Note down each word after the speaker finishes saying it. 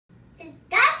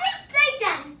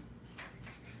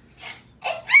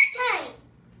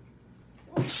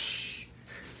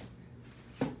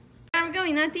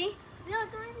Auntie? We are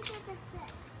going to get the set.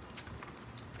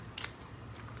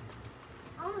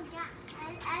 Oh my god.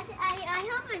 I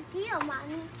hope it's here,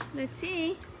 Mommy. Let's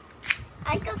see.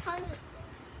 I can find it.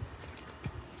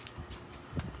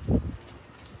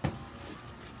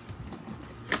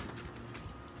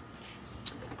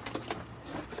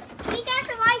 We got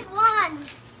the right one.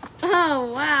 Oh,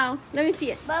 wow. Let me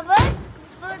see it. But we're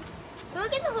going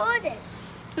to hold it.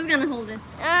 Who's going to hold it?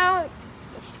 Oh.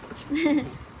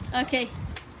 Okay.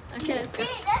 Okay, let's go. See,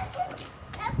 let's go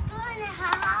in the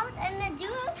house and then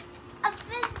do a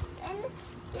fit and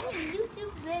do a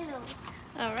YouTube video.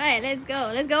 All right, let's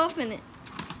go. Let's go open it.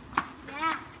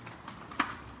 Yeah.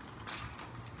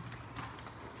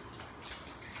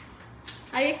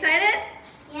 Are you excited?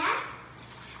 Yeah.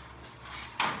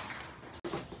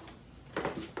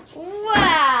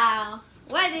 Wow.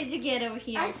 What did you get over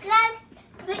here? I got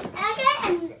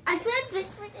and I took big.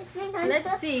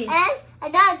 Let's see. And I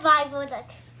got a Bible.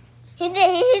 Look. Here's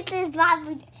his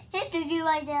Bible. Here's the view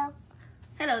right now.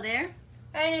 Hello there.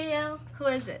 Right now. Who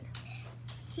is it?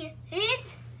 His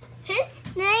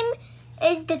name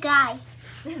is the guy.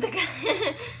 This is the guy.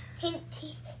 His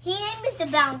name is the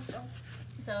bouncer.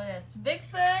 So that's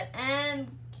Bigfoot and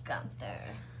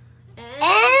Gunster.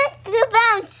 And the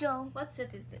bouncer. What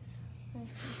set is this?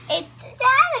 Let's see. It's the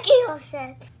alligator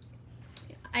set.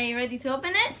 Are you ready to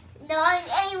open it? No,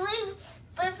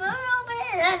 before we open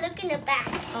it, I look in the back.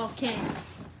 Okay.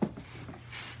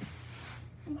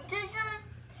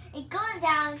 It goes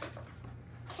down.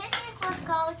 Kitten was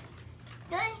goes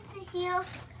to heel,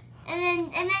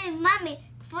 and then Mommy,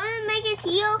 before we make it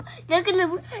heel, the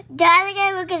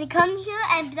alligator we're gonna come here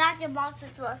and block the monster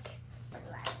truck.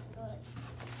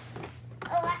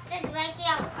 Oh, what's this right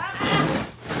here?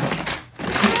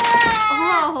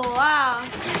 Oh, wow.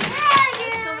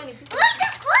 Yeah. So many pieces. Look,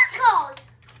 there's Costco's.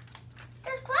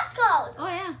 There's Costco's. Oh,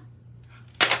 yeah.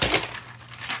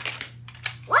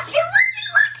 What's your Mommy?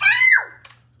 Watch out!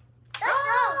 That's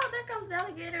Oh, there comes the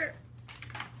alligator.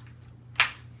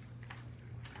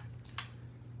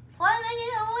 Before we make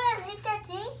it over and hit that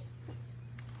thing.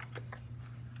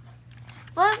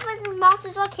 Before the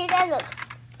monster truck hit that, look.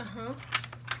 Uh-huh.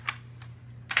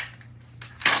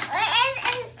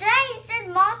 And it says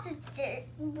monster,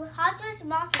 Hot Wheels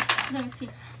monster truck. Let me see.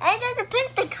 And there's a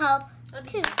piston cup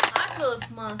too. Hot Wheels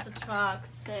monster truck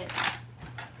set.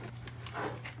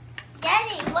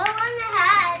 Daddy, what one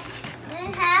we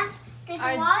have the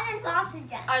Goliath monster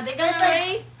jam. Are they gonna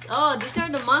race? Oh, these are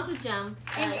the monster jam.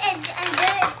 And then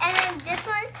this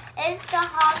one is the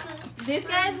Hot Wheels. These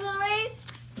guys will race?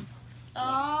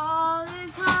 Oh,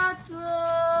 these Hot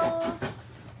Wheels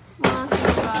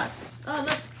monster trucks. Oh,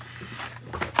 look.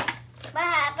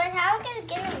 But how are we gonna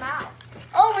get him out?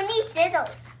 Oh, we need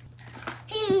scissors.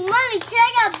 Hey, Mommy,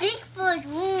 check out Bigfoot.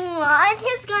 And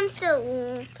his gun's still.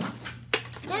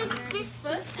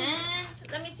 Bigfoot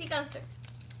and let me see Gunster.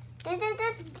 I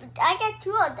got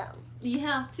two of them. You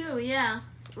have two, yeah.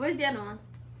 Where's the other one?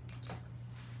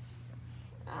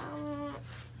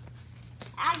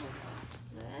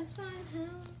 That's fine.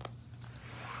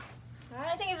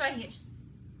 I think it's right here.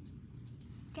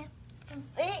 Yeah.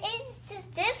 It's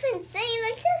just different. Say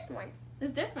like this one.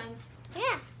 It's different.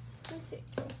 Yeah. Let's see.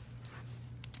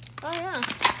 Oh yeah.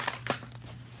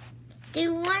 The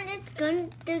one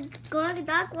the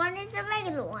dark one is the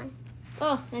regular one.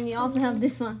 Oh, and you also have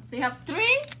this one. So you have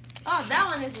three? Oh, that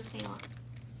one is the same one.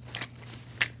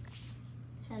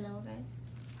 Hello, guys.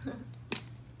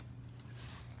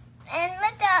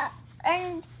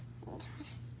 And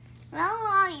how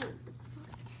are you?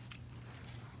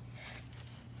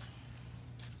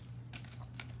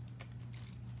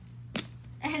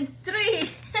 And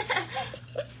three.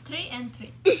 Three and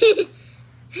three. Look,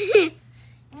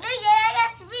 I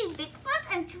got 3 Bigfoot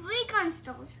and 3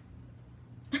 Gunsters.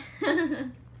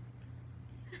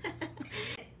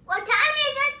 What time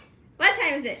is it? What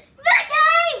time is it?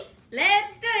 Bedtime!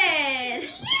 Let's do it!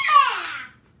 Yeah!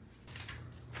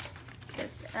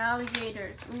 There's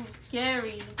alligators. Ooh,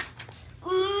 scary.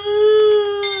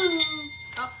 Ooh.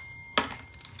 Oh,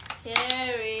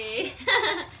 scary.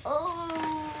 Oh,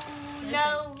 There's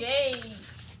no. a gate.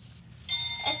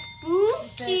 It's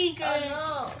spooky. Oh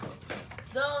no!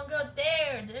 Don't go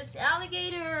there. There's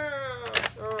alligators.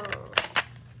 Oh.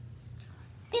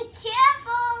 Be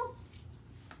careful.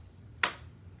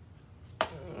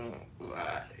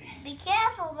 Be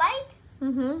careful, right?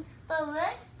 Mhm. But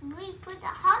we put the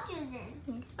hot juice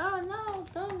in. Oh no!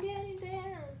 Don't get in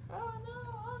there. Oh no!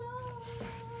 Oh no!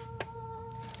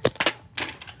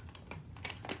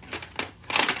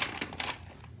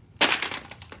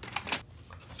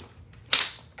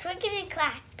 Crickety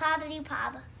clack, poppity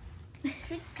pop.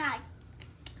 Crick clack.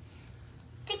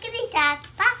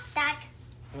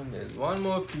 one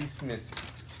more piece missing.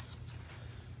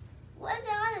 Where's the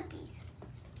other piece?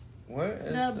 Where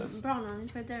is The brown one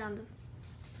is right there on the.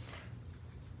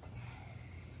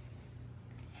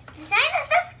 The sign that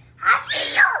says Hot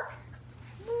Wheels.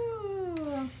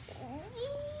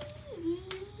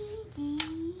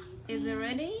 Is it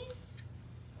ready?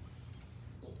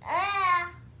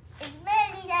 It's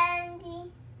ready,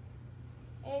 Dandy.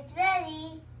 It's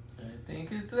ready. I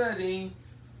think it's ready.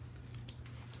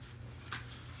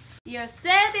 Your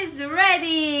set is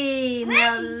ready.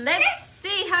 Now let's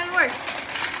see how it works.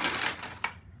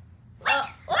 What?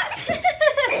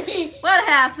 What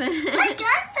happened? What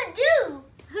guns to do?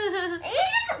 It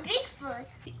is a big foot.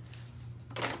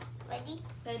 Ready?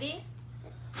 Ready?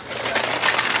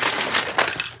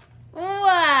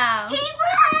 Wow! He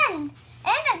won!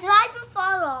 And the driver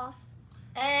fall off.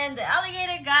 And the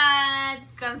alligator god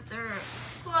comes through.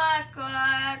 Quack,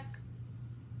 quack.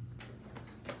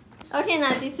 Okay,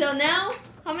 Nati, so now,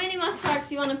 how many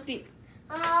Mustarks you want to pick?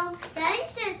 Daddy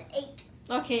says 8.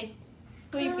 Okay,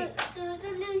 who you pick? So we're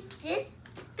gonna lose this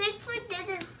Bigfoot,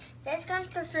 this gun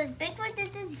still says Bigfoot, this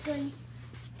is guns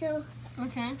still.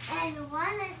 Okay. And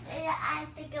one is I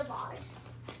think of ours.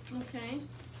 Okay.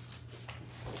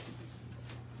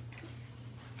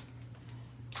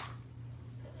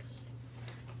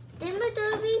 Then we're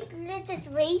doing this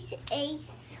race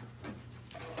ace.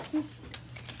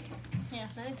 Yeah,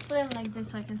 let's put them like this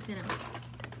so I can see them.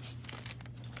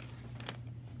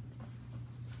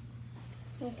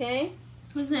 Okay,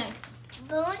 who's next?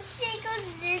 Bone Shaker,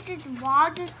 this is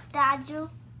Water Statue.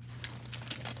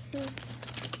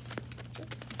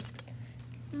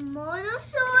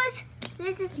 Motosaurus,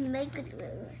 this is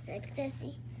Megadorus. Let's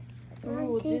see.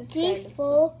 1, 2, 3,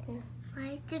 4,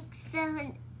 5, 6,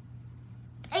 7,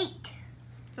 8.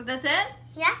 So that's it?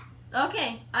 Yeah?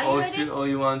 Okay, are you ready? Oh,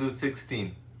 you want to do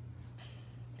 16?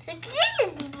 16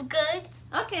 is good.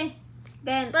 Okay,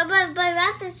 then But we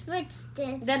have to switch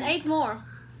this. 8 more.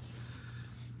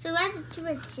 So we have to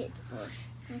switch it first.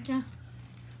 Okay.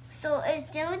 So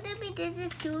it's going to be this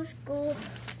is 2 school.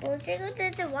 We'll take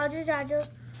this is Water Statue.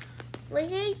 We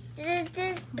say this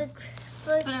is big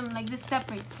Put them like this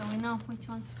separate so we know which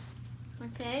one.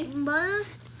 Okay.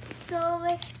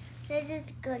 Motosaurus, this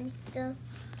is Gunster.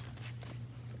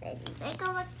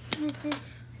 This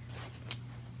is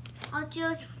Hot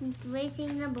Wheels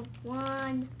Racing number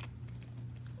 1.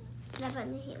 Left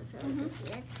on the heel, so this is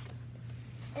it.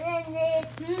 And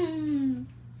then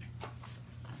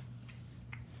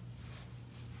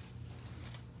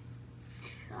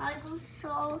there's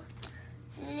Trigosaur.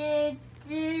 This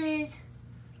is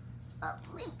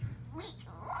wait.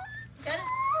 Got it?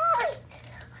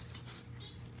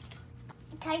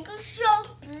 Tiger Show,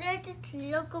 let us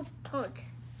local punk.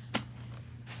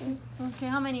 Okay,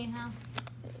 how many now?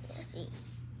 Let's see.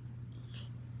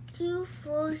 2,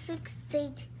 4, 6,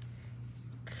 8,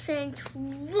 10,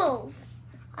 12.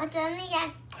 I only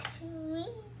got 3.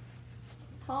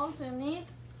 12, so you need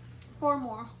 4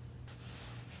 more.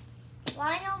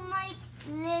 Why don't my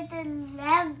little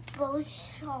level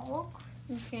shark?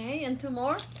 Okay, and 2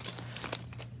 more.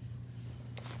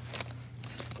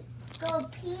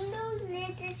 Scorpino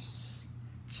little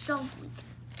shark.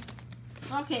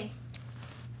 Okay.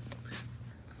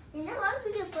 You know what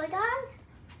we can put on?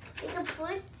 We can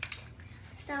put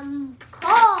some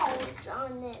calls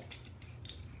on it.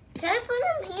 Can I put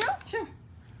them here? Sure.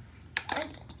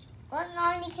 One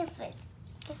only can fit.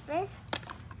 Can fit?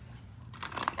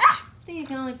 I think you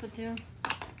can only put 2.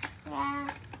 Yeah.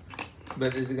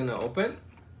 But is it gonna open?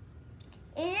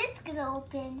 It is gonna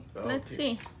open. Let's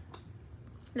see.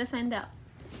 Let's find out.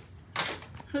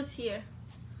 Who's here?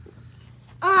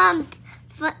 The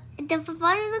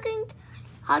funny looking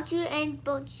Hot Wheels and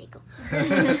Bone Shaker.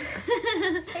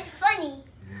 It's funny.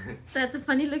 That's a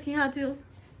funny looking Hot Wheels.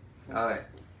 Alright.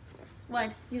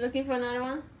 What? You looking for another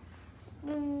one?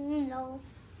 No.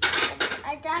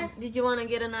 I just Did you want to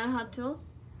get another Hot Wheels?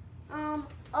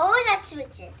 oh, that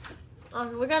switches. Oh,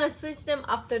 we're gonna switch them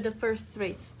after the first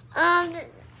race. Can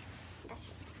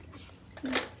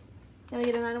I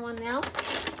get another one now?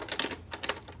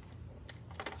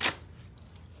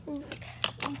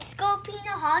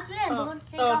 Scorpino Hot Wheels and Bone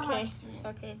Shaker Hot okay. Wheels.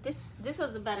 Okay. This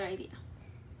was a better idea.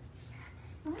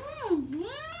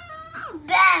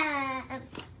 Bam.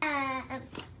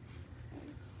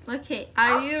 Okay.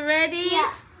 Are you ready?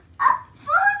 Yeah. Up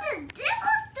for the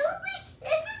devil doing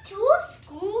it's a 2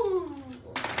 screw.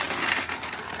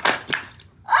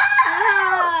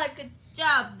 Ah, good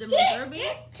job, the Derby.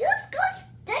 Get 2 screws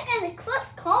stuck in a cross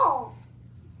call.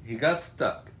 He got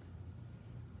stuck.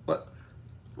 What?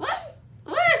 What?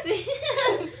 What is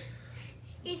it?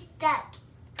 He's stuck.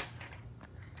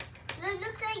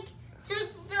 Looks like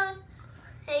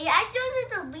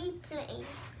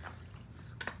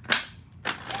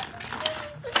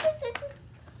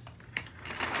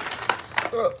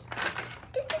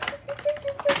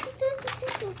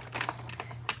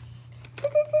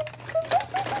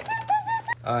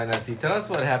Alright, Nancy, tell us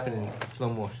what happened in slow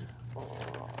motion.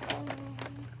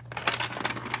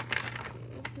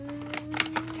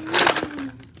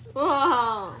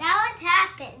 Whoa. Now what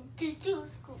happened to two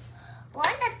schools? One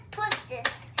that puts this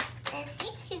and see,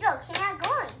 look, he's not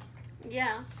going.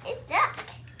 Yeah. It's stuck.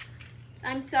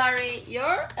 I'm sorry.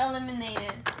 You're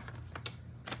eliminated.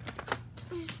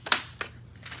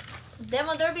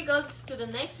 Demo Derby goes to the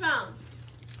next round.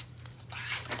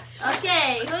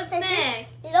 Okay, who's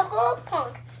next? Local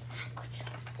Punk.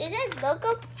 This is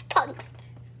Local Punk.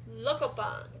 Loco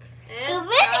Punk. So And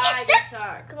where Tiger is this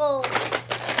Shark. go?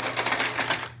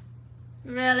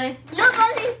 Really?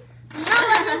 Nobody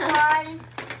won.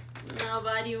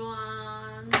 Nobody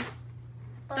won.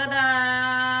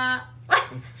 Ta-da!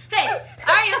 Hey,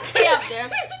 are you okay up there?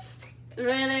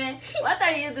 Really? What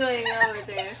are you doing over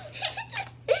there?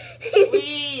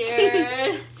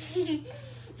 Weird.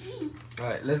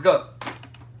 Alright, let's go.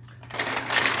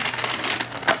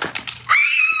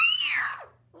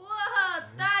 Whoa,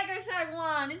 Tiger Shark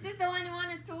won. Is this the one you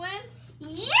wanted to win?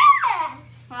 Yeah!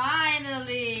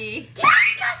 Finally.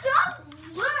 Tiger Shark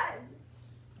won!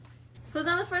 Who's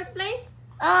on the first place?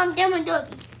 Demo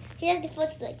Derby. He has the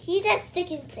first place. He's at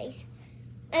second place.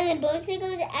 And then Bonus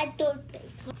goes at third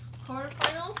place.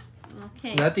 Quarterfinals?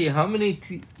 Okay. Nati, how many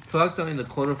trucks are in the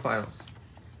quarterfinals?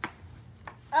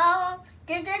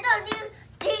 There's only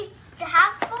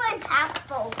half full and half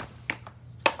full.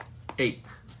 8.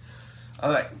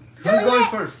 Alright, who's going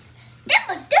first?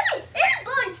 Demo Derby. This is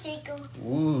Bonus Shaker.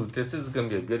 Ooh, this is gonna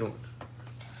be a good one.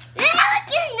 How would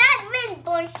you not win,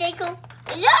 Bonus Shaker?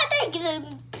 You're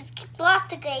the lost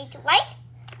the gate, right?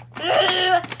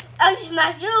 I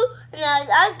smash you, and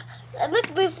I make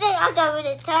me think I'm done with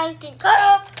the time to cut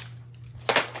up.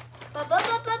 Ba ba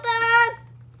ba ba ba.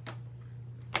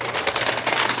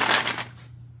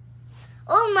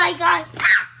 Oh my god.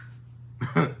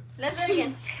 Let's do it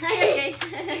again. Okay.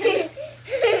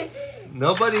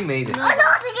 Nobody made it. Oh no,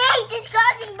 the gate is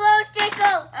causing Bonus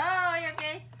Shaker. Oh, are you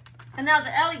okay? And now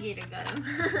the alligator got him.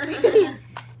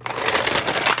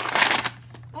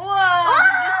 Whoa!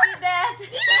 Did you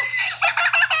see that?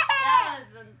 That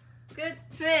was a good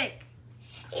trick.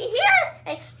 Here,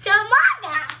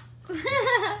 Kamanga.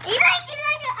 He like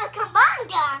a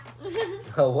Kamanga.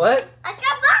 A what? A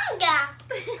Kamanga.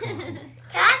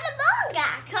 Kamanga.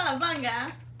 Calabunga.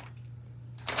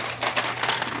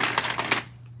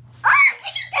 Oh,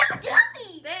 look at that derby.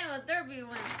 Damn, a derby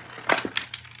win.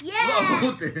 Yeah.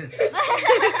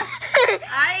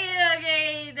 Are you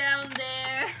okay down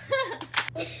there?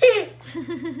 3,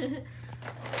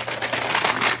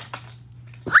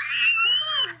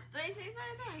 6,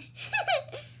 5, 9.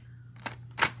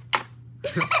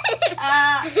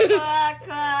 Quack,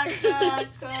 quack, quack,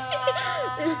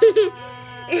 quack.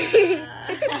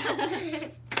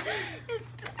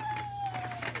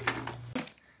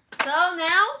 So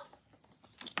now,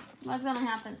 what's gonna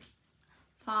happen?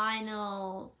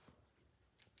 Finals.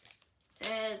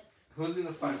 It's Who's in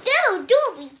the final? Dude,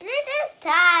 Doobie, this is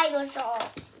Tiger Shark.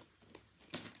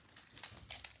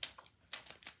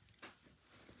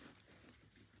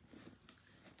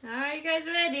 are you guys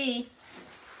ready?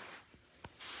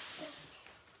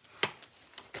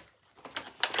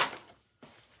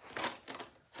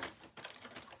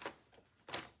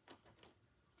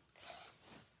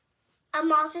 A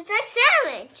monster truck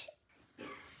sandwich.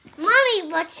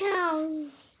 Mommy, watch how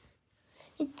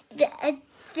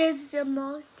there's a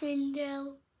monster in there.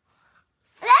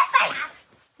 Let's find out.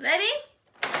 Ready?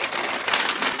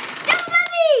 No,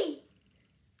 Mommy.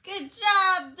 Good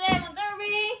job, Demo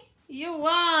Derby. You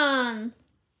won.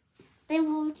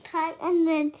 And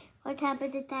then what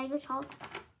happened to Tiger Shark?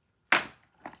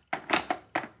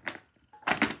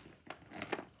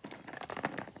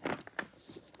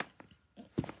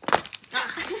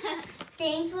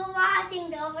 Thanks for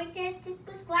watching. Don't forget to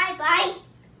subscribe. Bye.